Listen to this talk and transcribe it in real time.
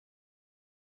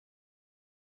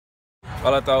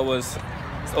All I thought was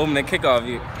it's opening kickoff.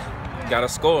 You got to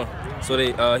score. So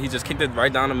he just kicked it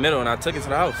right down the middle, and I took it to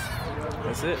the house.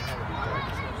 That's it.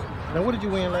 Now, what did you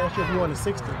win last year? You won the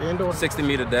 60, the indoor?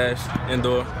 60-meter dash,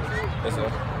 indoor. That's all.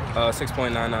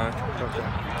 6.99.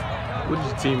 Okay. What did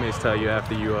your teammates tell you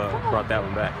after you brought that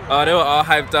one back? They were all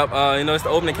hyped up. You know, it's the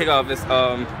opening kickoff. It's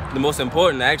the most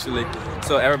important, actually.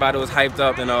 So everybody was hyped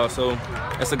up, and so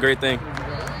it's a great thing.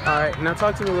 All right, now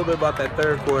talk to me a little bit about that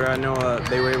third quarter. I know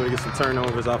they were able to get some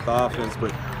turnovers off the offense,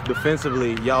 but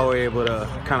defensively, y'all were able to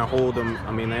kind of hold them.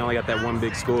 I mean, they only got that one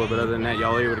big score, but other than that,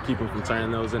 y'all were able to keep them from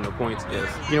turning those into points. Yes.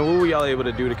 You know, what were y'all able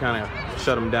to do to kind of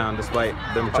shut them down despite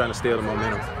them trying to steal the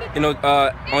momentum? You know,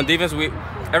 on defense,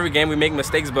 every game we make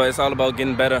mistakes, but it's all about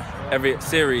getting better every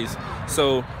series.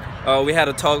 So we had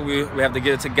a talk. We have to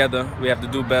get it together. We have to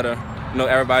do better. You know,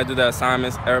 everybody do their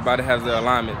assignments. Everybody has their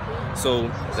alignment. So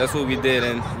that's what we did,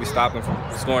 and we stopped them from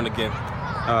scoring again.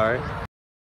 All right.